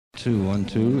2, 1,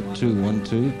 2, 2, 1,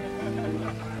 2.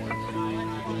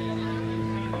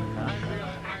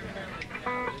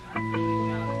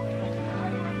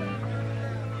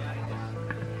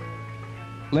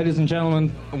 Ladies and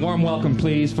gentlemen, a warm welcome,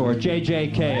 please, for J.J.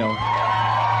 Cale.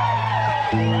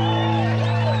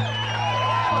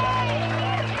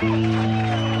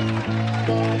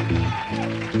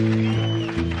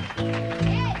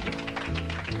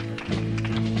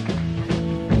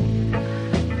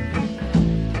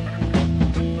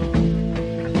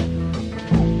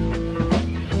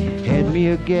 Had me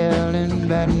a gal in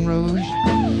Baton Rouge,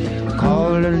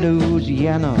 called her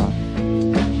Louisiana.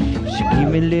 She gave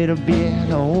me a little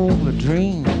bit of a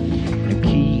dream, a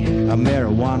key of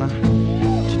marijuana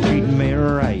to treat me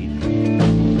right.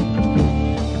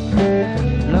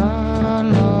 Lord,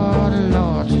 Lord,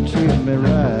 Lord, to treat me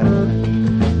right.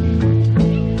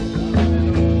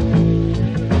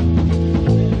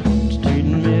 To treat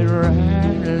me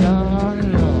right, Lord,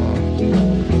 Lord.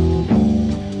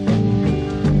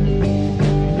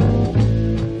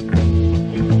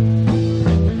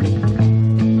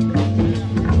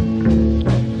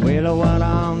 Well, I went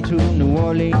on to New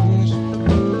Orleans,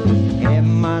 had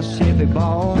myself a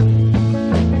ball.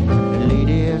 The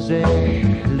ladies there,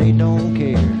 they don't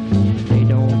care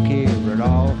at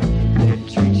all. They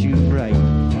treat you right.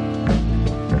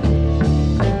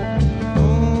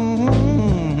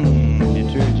 They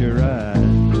treat you right.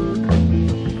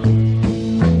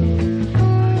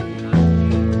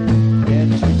 They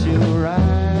treat you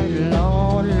right,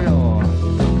 Lord, Lord.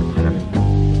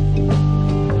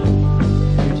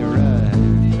 Treat you right.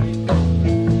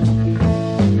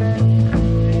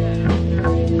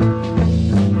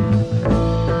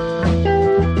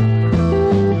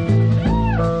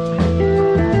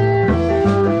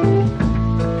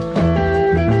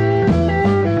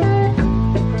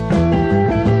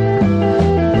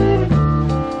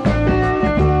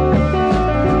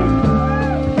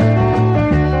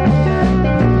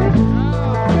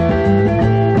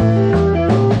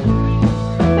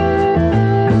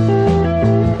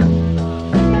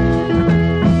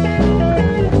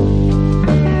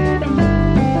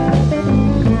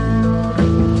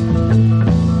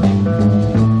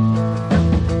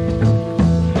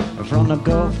 From the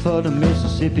Gulf of the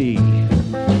Mississippi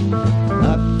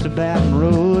up to Baton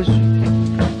Rouge,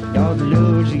 you're the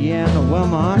Louisiana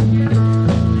woman.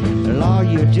 Lord,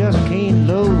 you just can't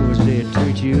lose. They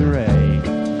treat you right.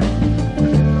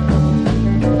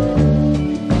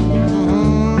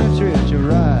 They treat you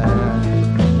right.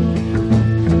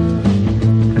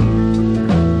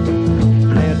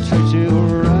 They treat you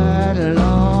right,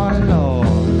 Lord, Lord.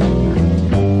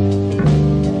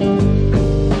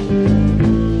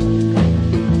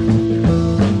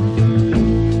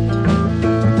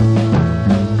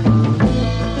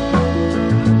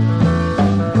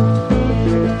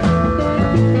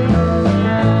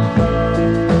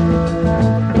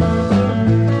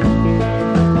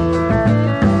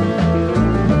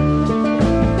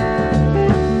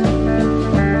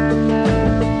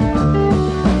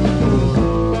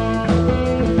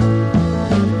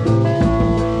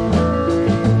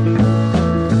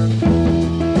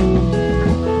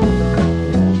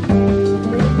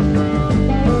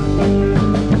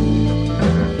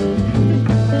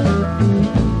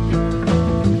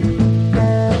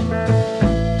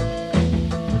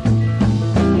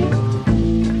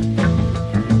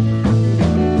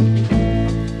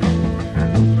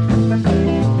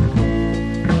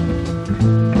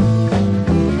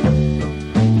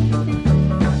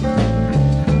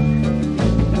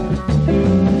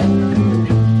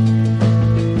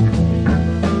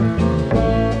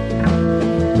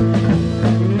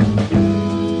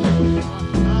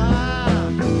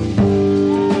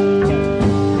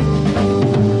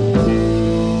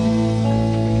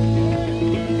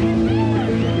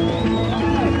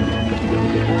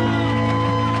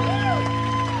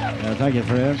 Thank you,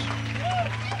 friends.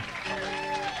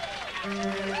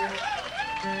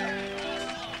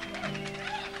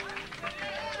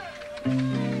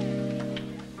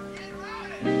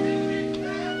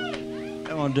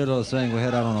 That one did a thing we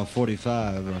had out on a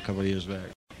 45 a couple of years back.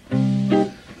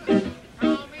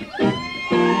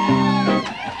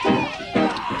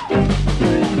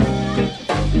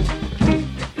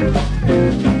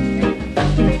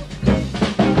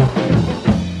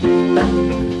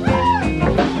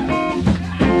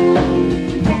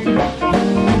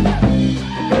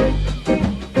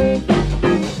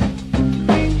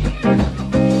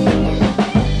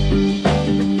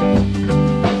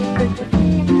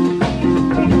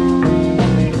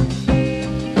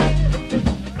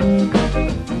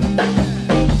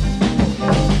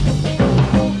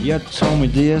 You told me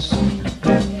this,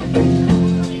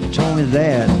 me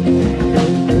that.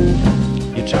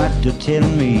 You tried to tell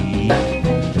me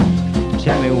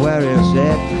where is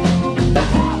that.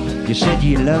 You said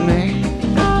you love me,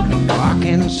 I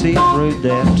can see through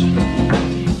that.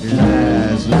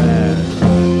 Lies, lies.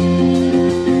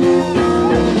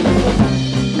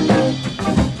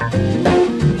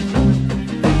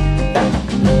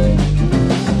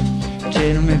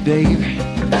 Tell me, baby,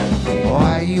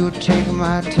 why you take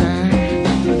my time?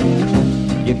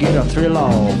 You get a thrill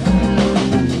off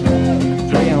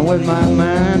playing with my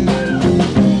mind.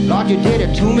 Lord, you did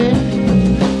it to me.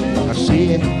 I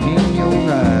see it in your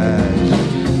eyes.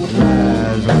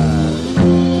 Lies, lies.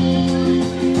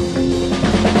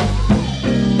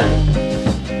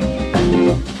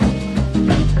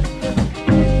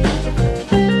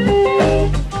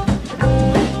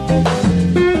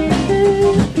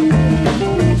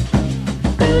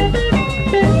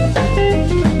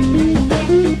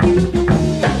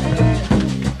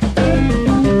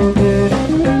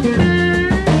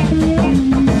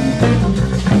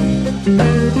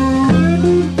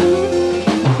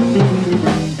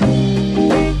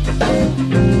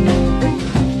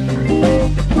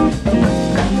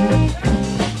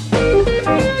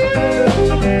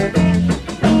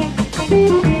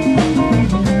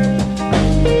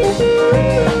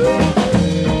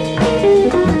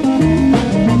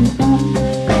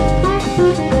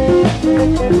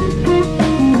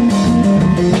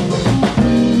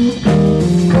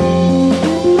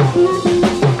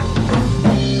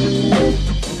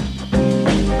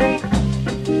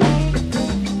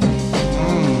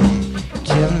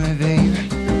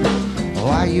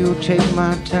 You take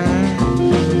my time.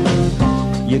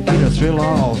 You get a thrill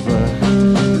off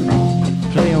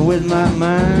playing with my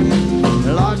mind.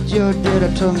 Lord, you did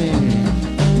it to me.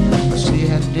 I see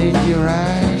it in your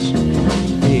eyes.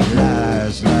 Hey,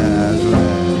 lies, lies,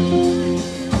 lies.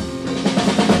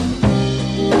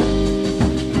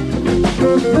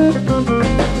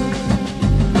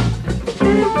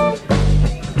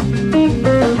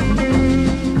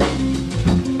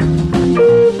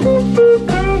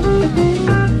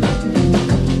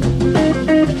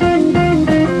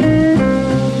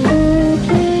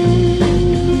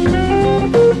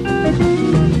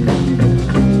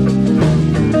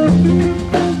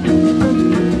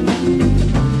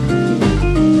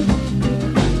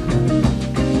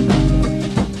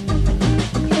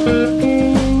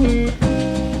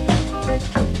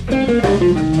 Thank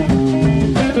you.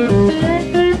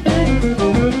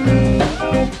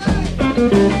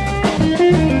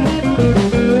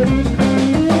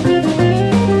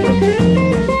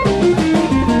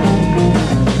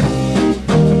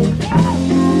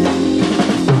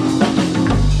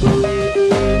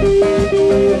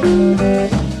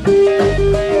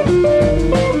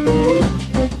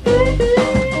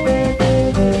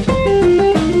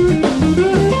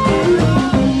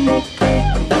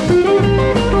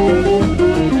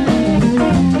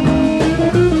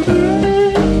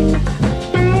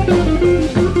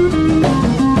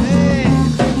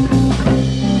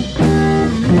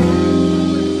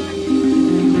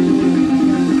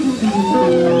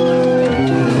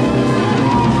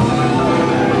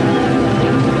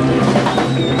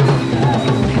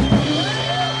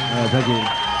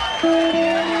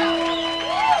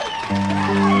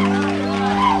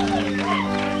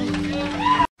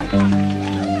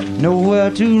 Nowhere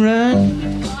to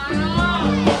run,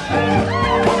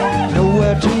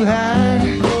 nowhere to hide,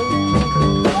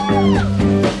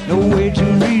 no way to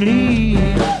relieve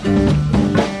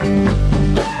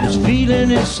this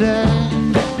feeling inside.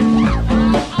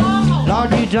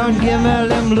 Lord, you done give me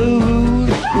them blues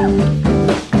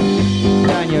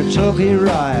down your turkey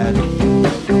ride.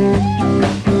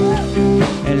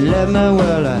 And left me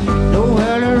well,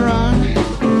 nowhere to run,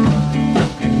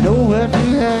 nowhere to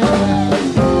hide.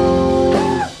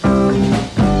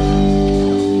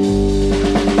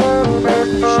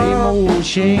 Same old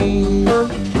shame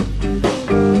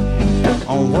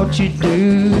on what you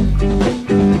do.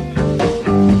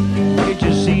 Can't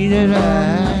you see that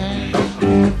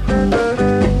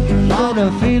Lord,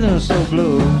 I'm feeling so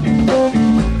blue.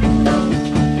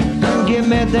 Give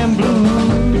me them blues.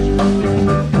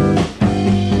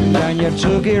 You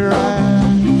took it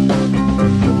right.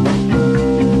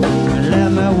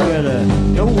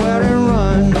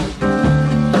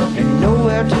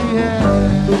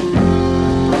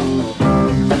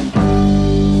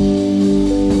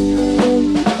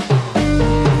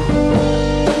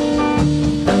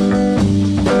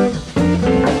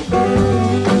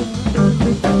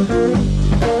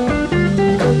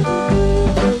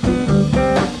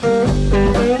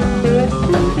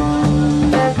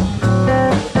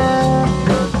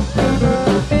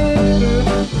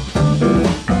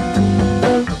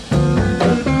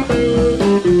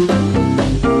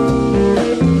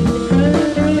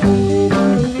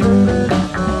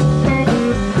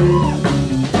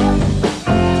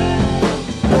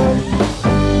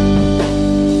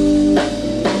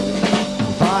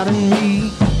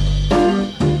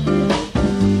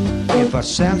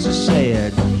 senses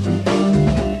said,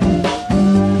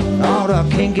 oh, I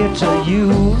can't get to you,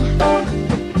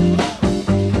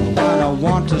 but I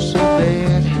want to so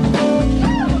bad.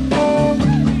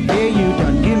 Yeah, you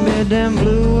done give me them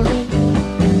blues,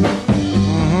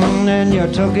 and you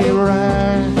took it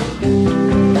right,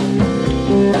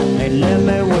 and left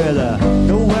me with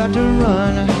nowhere to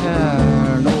run,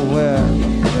 nowhere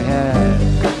to hide.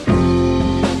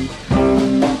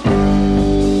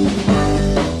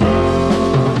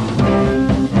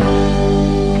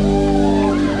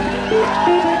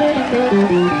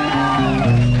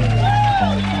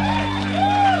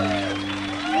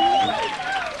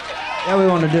 Yeah, we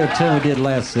want to do it too. We did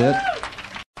last set.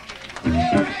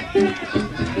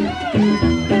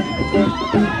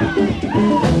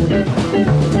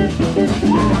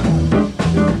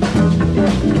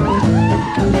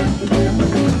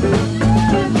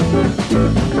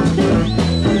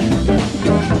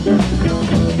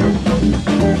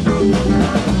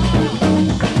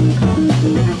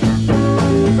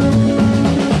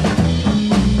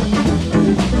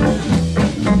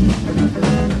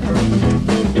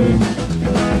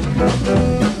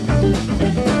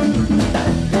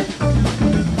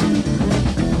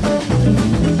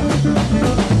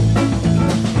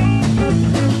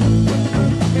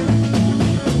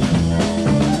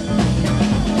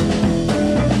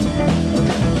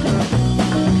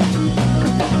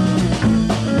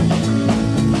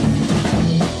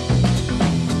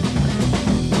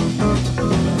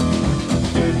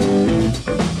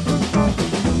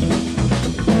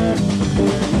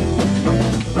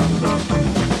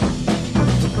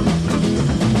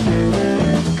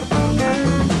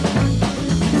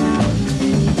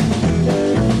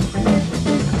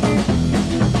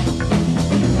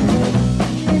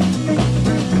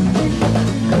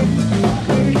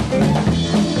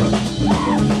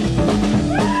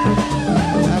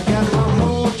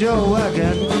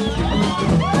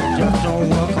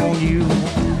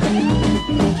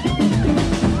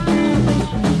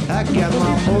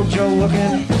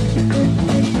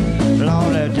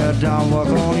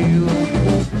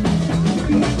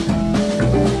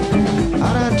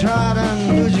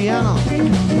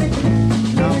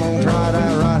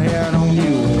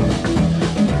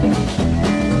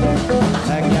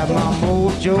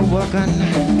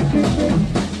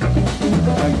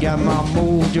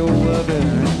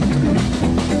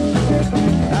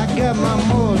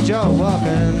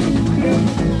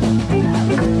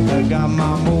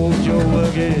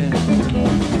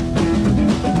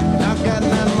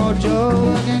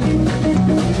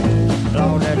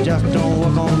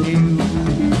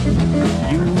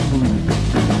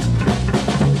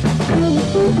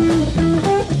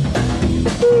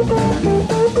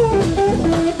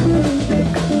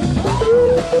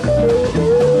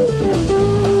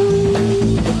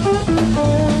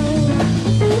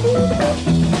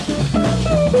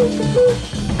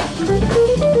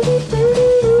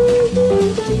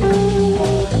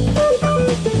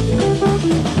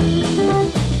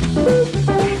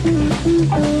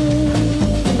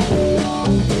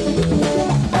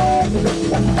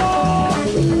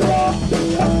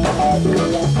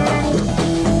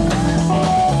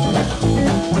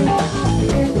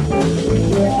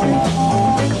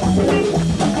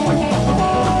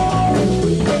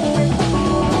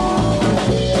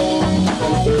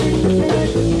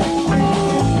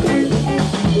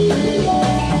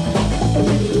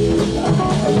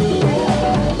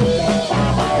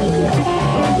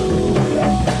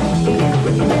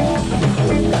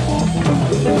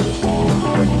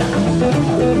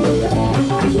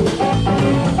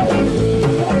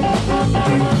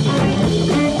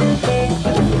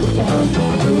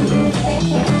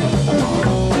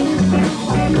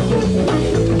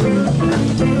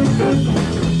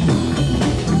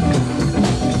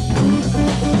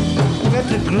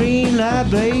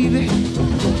 Baby,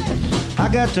 I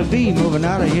got to be moving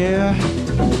out of here.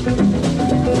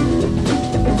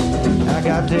 I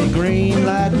got the green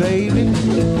light, baby.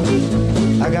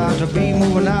 I got to be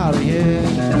moving out of here.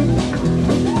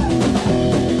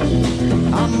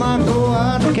 I might go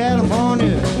out to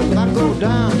California, might go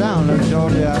down to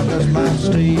Georgia, I just might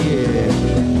stay here.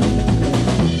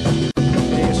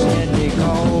 They said they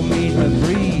call me the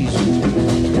breeze.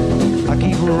 I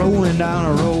keep rolling down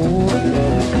the road.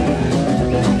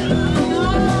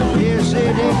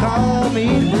 Say they call me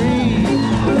breeze.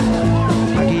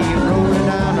 I keep rolling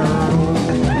down the road.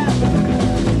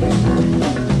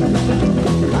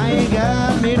 I ain't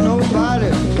got me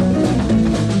nobody.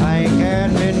 I ain't got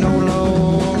me no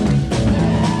Lord.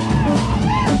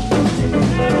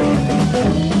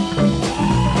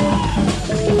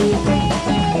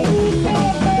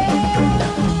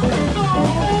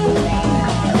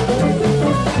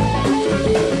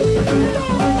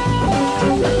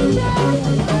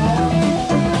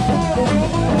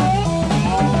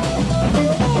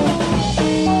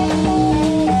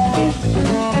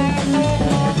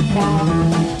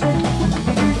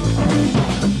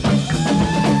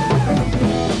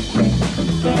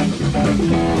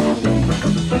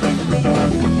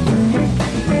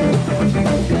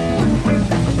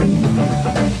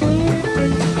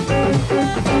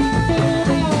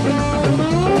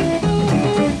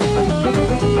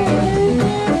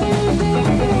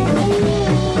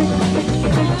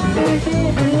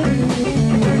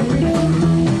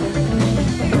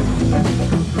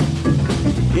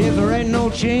 no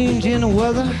change in the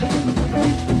weather.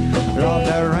 Lord,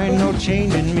 there ain't no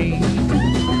change in me.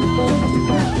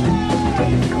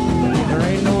 There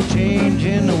ain't no change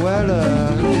in the weather.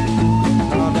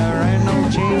 Lord, there ain't no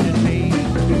change in me.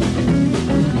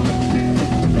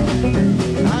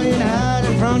 I ain't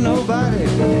hiding from nobody.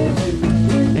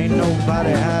 Ain't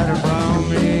nobody hiding from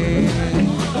me.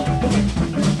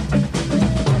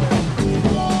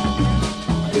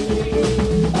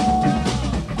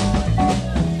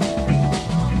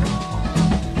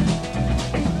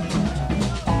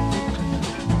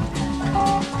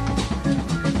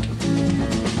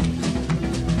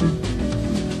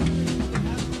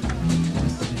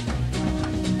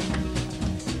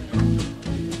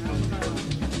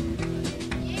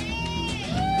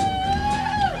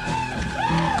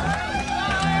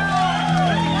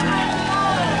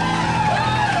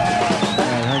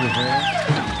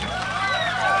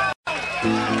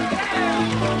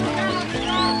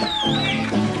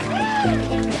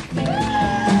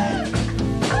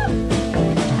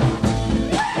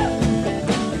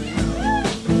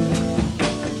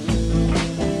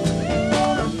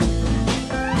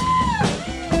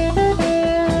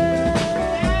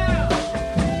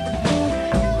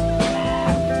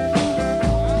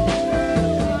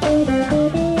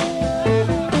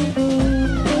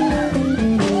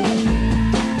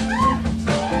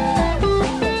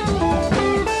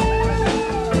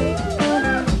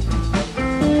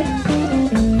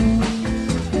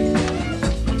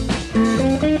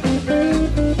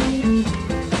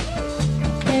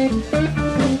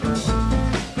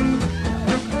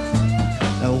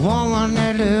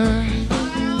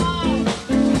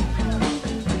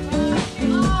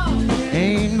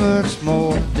 Ain't much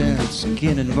more than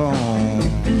skin and bone.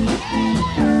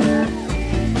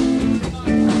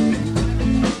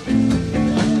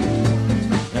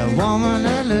 The woman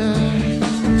I love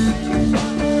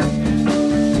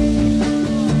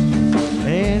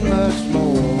ain't much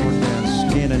more than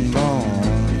skin and bone.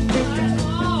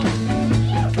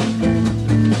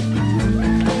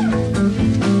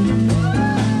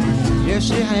 Yes,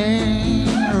 she hangs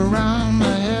around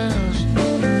my house.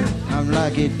 I'm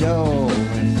like a dog,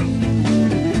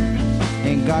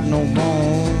 ain't got no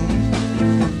bone.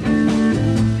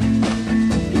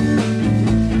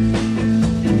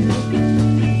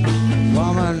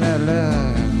 Woman that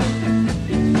love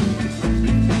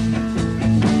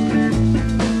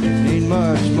ain't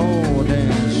much more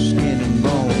than skin and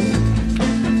bone.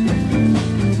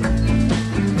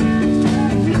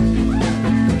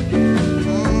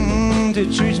 She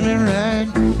treats me right.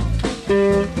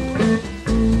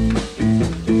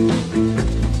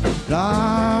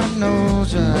 Lord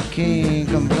knows I can't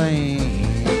complain.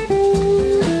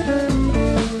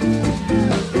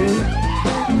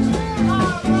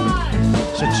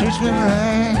 She treats me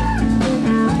right.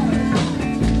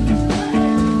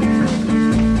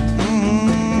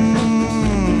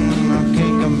 I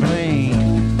can't complain.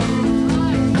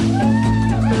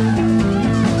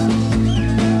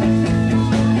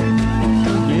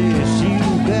 Yes, you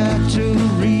got to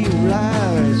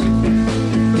realize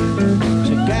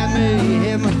she got me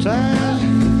hypnotized.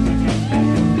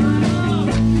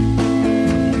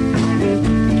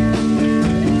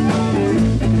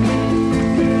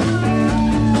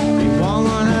 The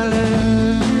woman I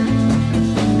love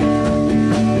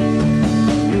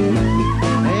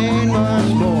ain't much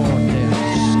more than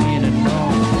skin and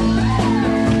bone.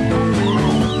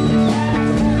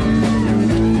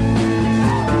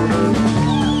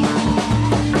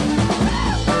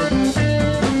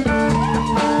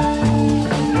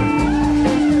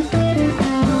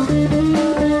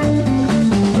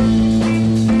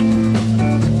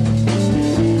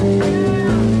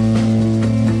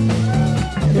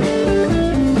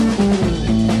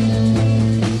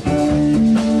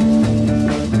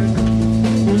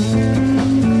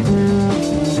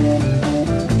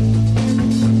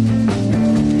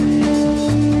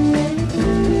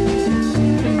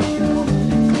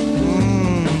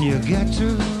 You got to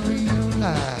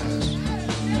realize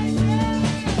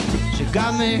she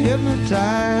got me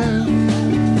hypnotized.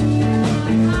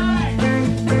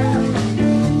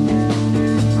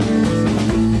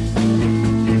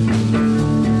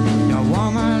 The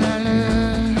woman I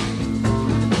love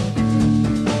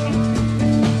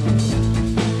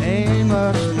ain't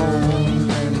much more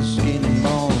than skin and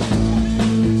bone.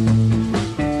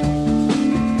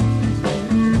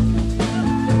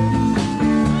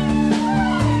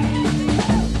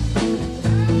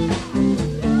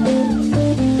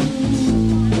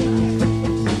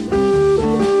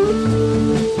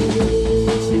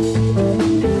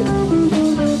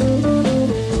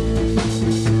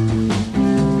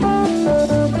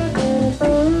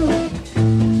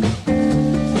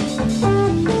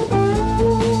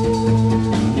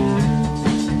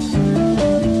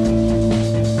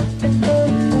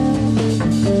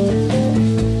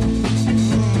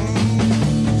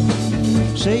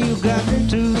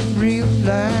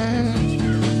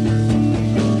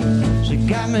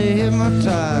 totally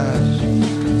hypnotized.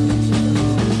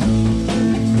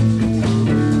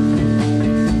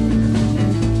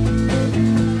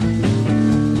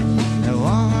 The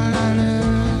woman I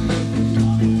love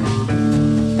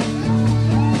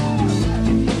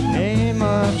ain't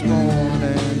much more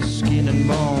than skin and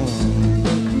bone.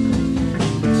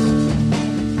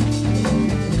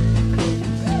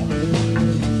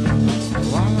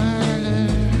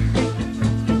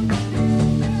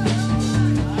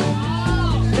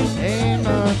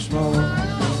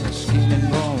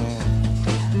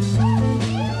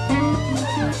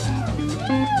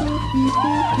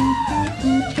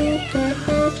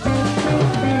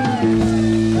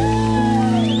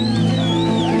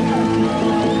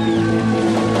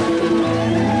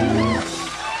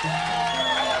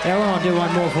 Yeah, we're gonna do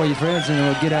one more for you, friends, and then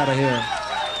we'll get out of here.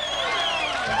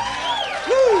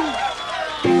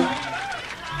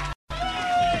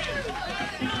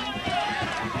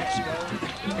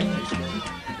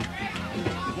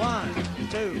 One,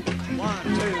 two,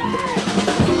 three.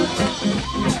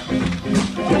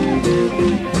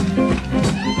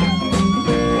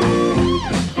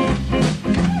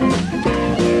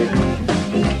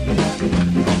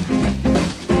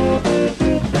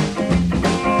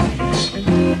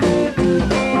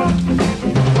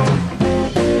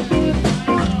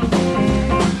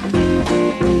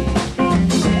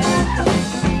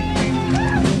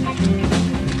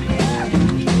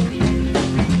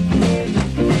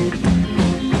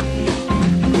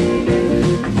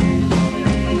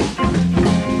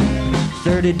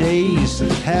 Days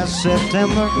past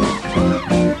September.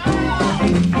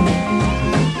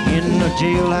 In the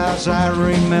jailhouse I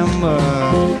remember,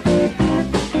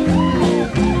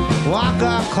 I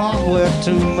got caught with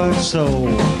too much soul,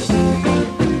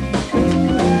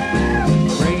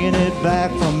 bringing it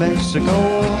back from Mexico.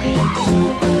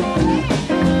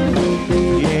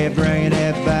 Yeah, bringing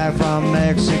it back from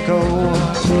Mexico.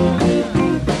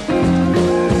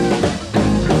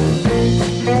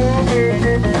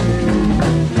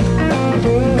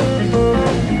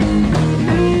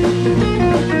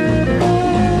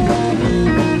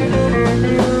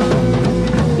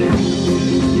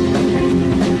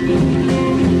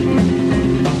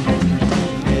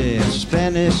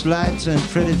 Lights and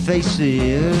pretty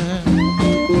faces,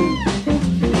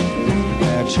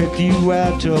 I trick you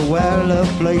out to a wild of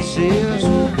places.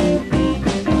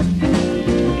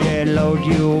 Yeah, load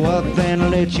you up and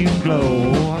let you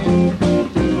blow.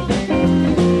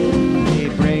 Yeah,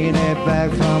 bringing it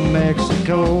back from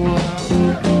Mexico.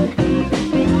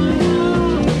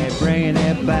 Yeah, bringing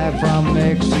it back from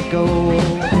Mexico.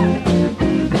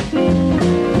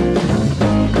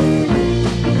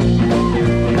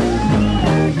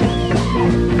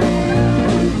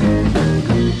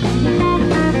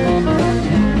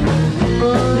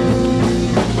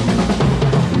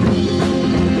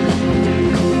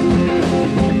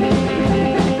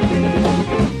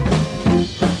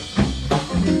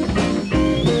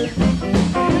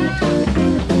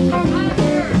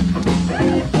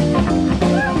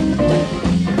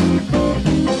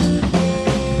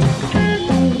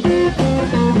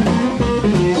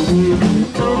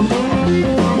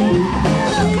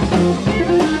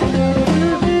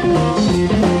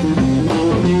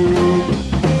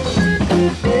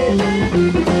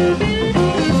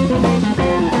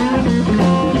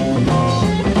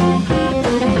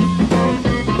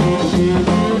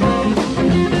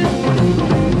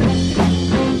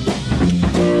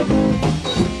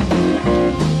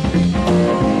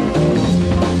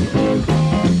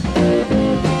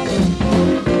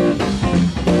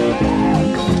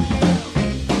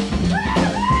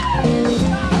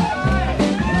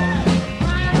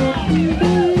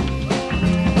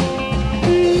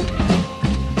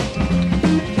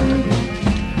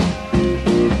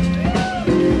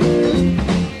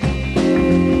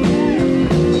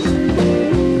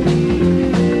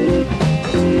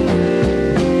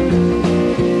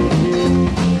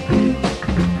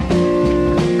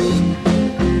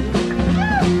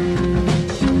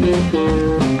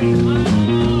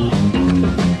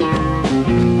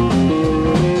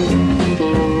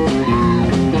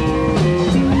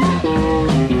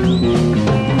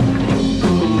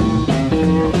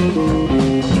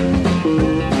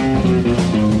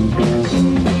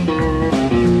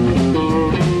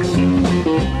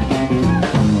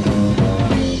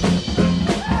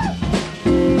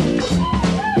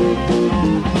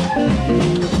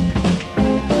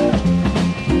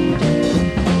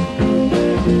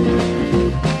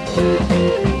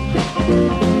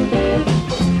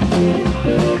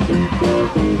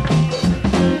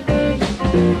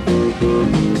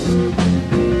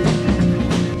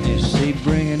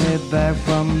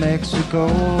 Mexico.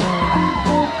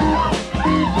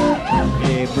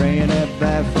 They're bringing it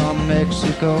back from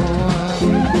Mexico.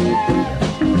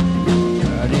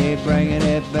 They're bringing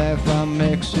it back from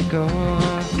Mexico.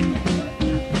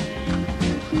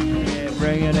 They're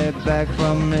bringing it back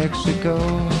from Mexico.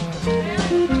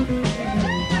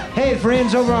 Hey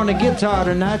friends, over on the guitar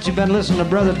tonight, you've been listening to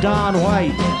Brother Don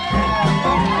White.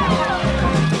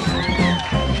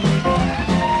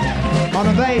 On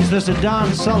the bass, Mr.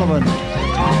 Don Sullivan.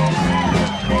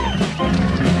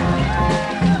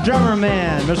 Drummer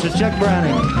man, Mr. Chuck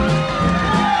Browning.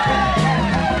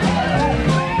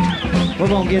 We're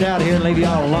gonna get out of here and leave you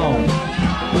all alone.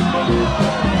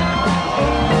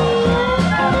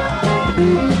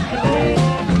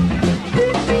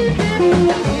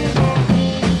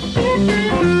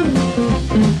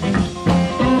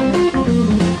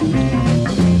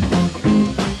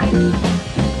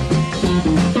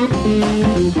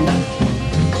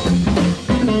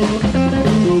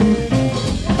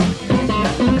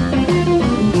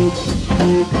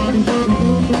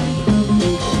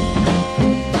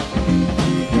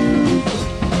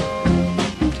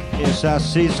 Yes, I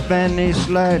see Spanish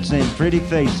lights and pretty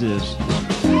faces.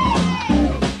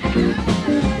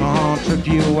 Trip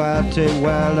you out to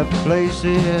wild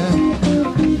places.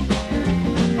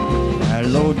 I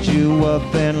load you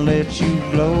up and let you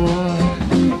blow.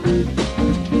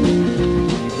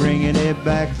 Bringing it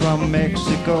back from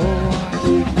Mexico.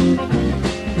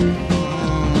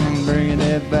 Bringing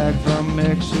it back from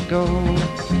Mexico.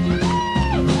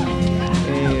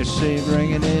 Hey, say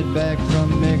bringing it back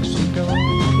from Mexico.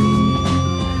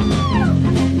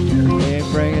 Hey,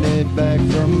 bringing it back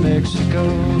from Mexico.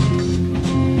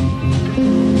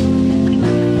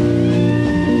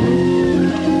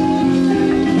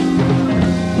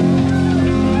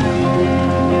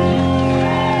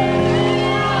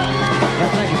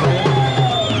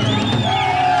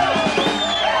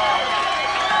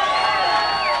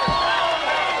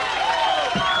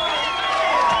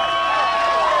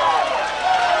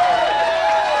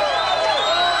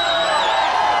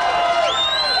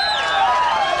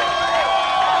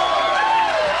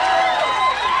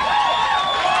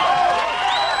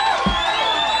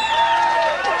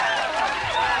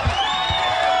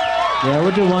 Yeah,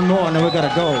 we'll do one more and then we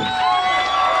gotta go.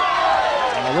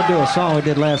 We'll do a song we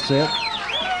did last set.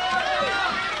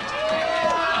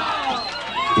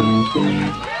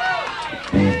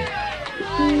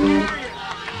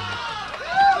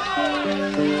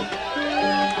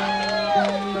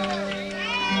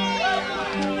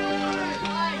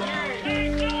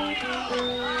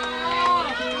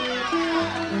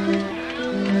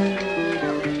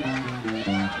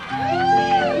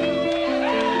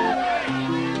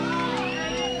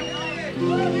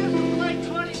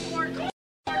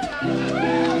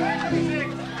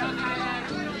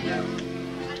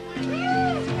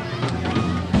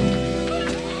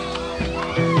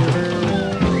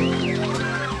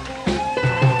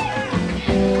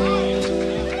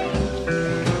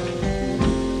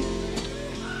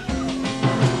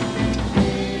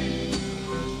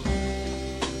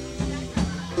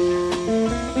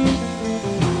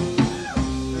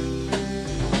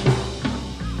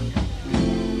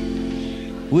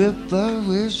 Whipper,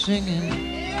 we're singing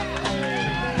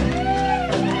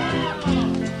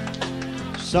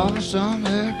soft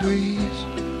summer breeze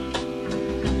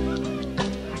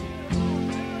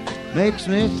makes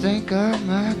me think of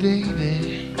my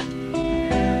baby.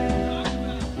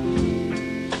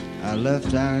 I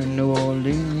left her in New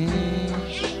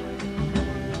Orleans.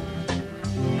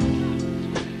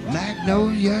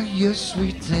 Magnolia, you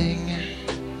sweet thing,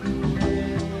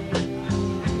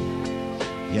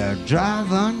 you're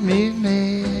driving me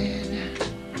mad.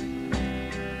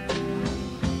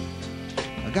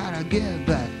 I gotta get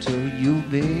back to you,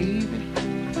 baby.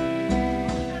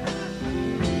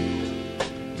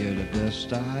 You're the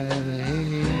best I ever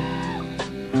had.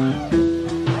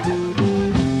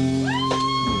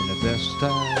 You're the best I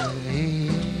ever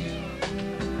had.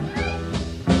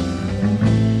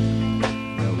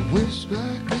 The whisper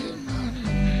good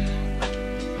morning,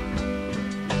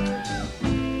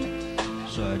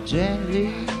 so gently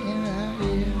in our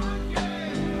ear.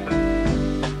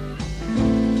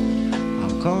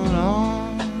 I'm calling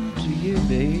on to you,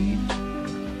 babe.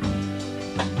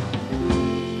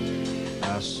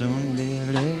 I'll soon be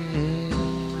there.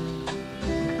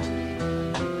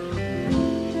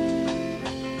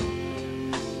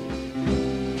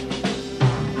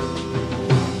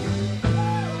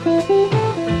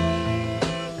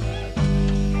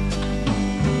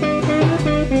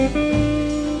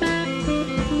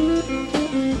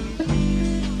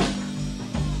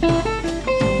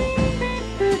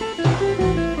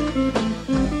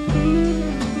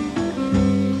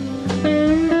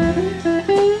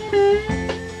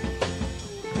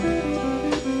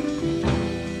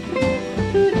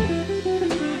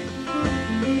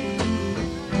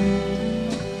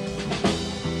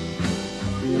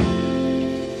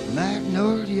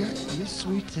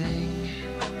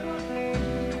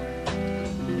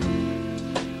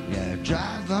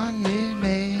 driving me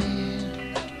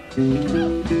mad.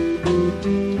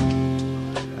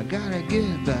 I gotta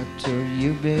get back to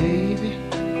you, baby.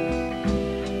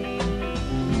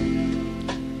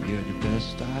 You're the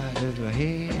best I ever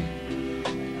had.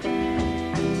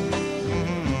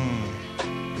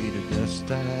 You're the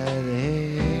best I ever had.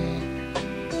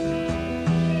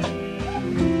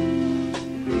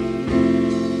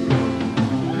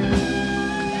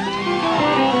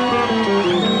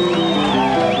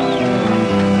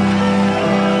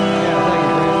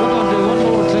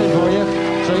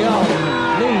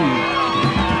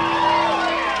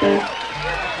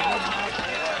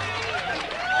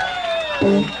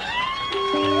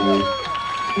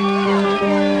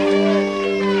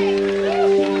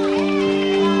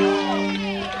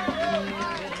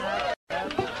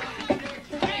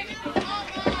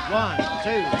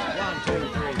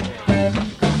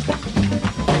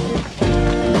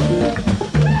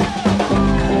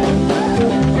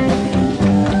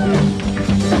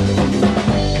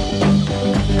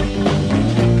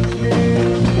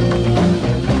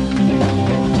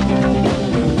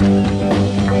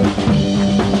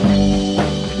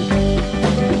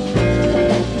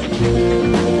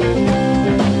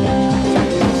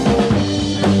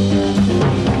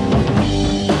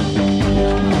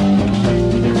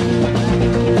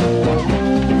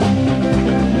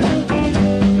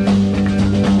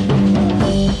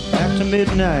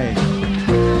 Midnight,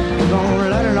 we're gonna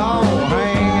let it all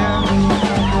hang out.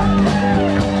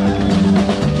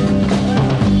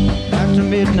 After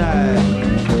midnight,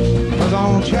 we're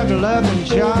gonna chuckle up and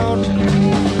shout.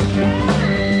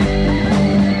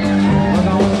 We're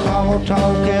gonna call,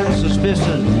 talk, and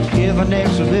suspicion, give an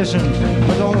exhibition.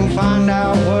 We're gonna find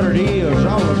out what it is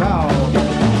all about.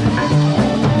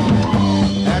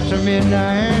 After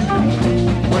midnight,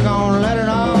 we're gonna let it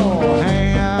all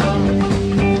hang out.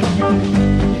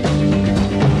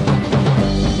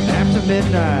 After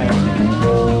midnight,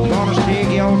 gonna stick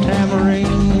your tambourine.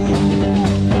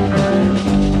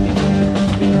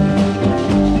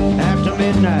 After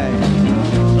midnight,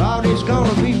 Lord, it's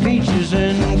gonna be peaches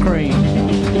and cream.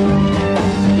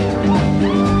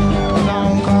 We're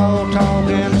gonna call, talk,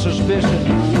 and suspicion,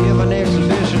 give an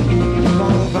exhibition. We're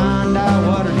gonna find out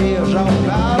what it is all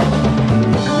about.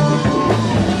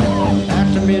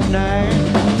 After midnight,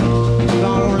 we're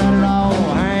gonna let it all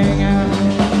hang out.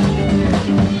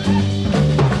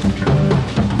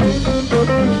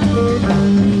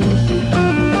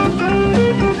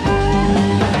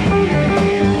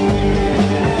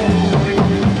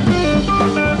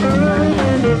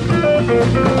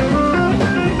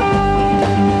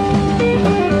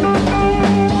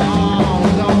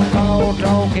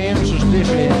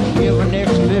 Give an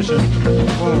exhibition,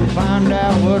 we'll find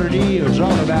out what it is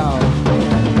all about.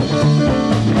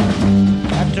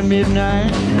 After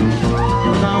midnight,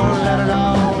 we're gonna let it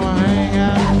all hang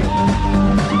out.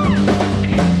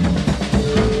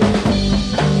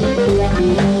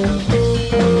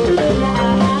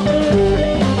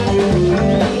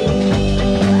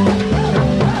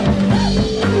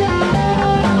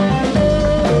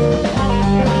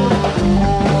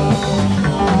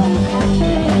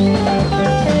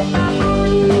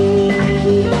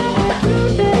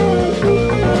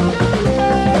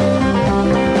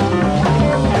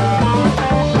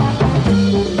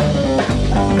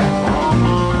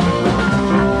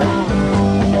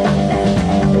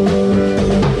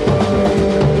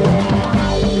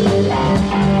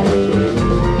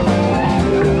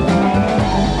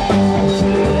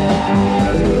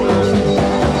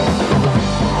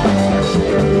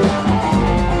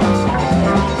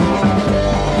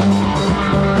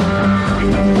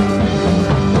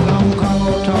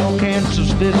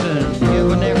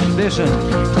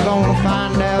 We're gonna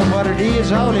find out what it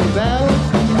is all about.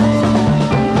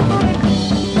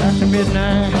 After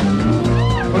midnight,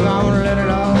 we're gonna let it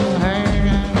all hang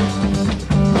out.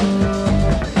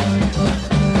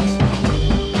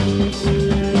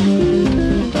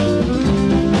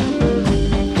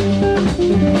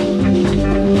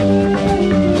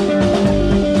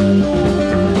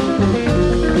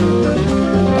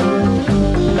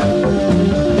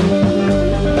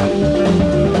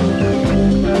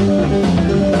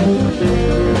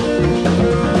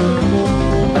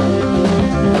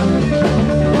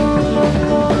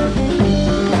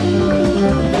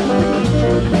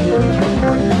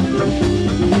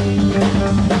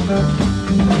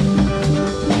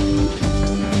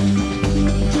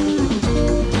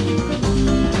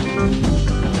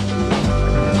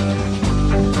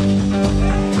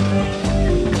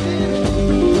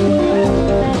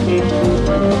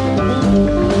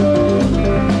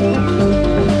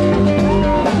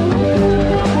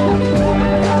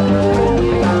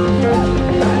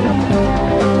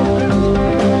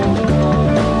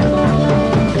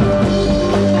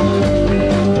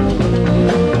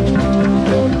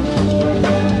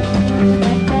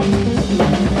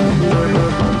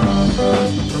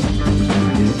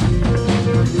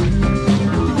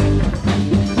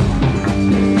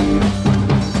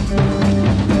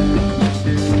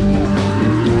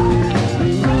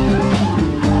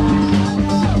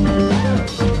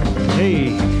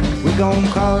 gonna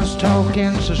cause talk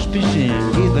and suspicion.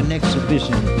 Give an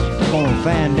exhibition. Gonna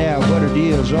find out what it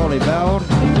is all about.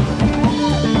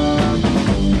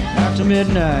 After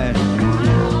midnight,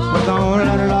 we're gonna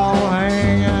let it all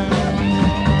hang out.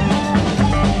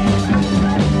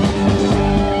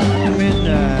 After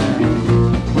midnight,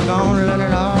 we're gonna let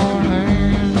it all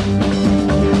hang out.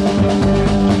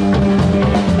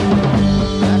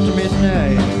 After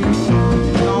midnight,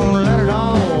 we're gonna let it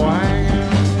all hang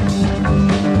out.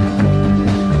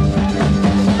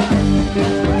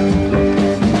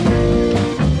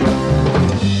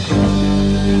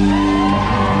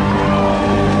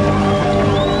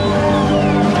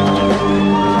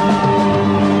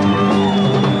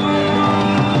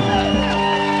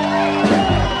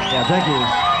 Thank you.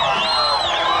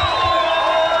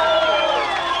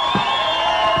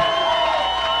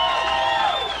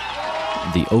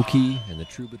 The Okie and the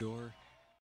Troubadour.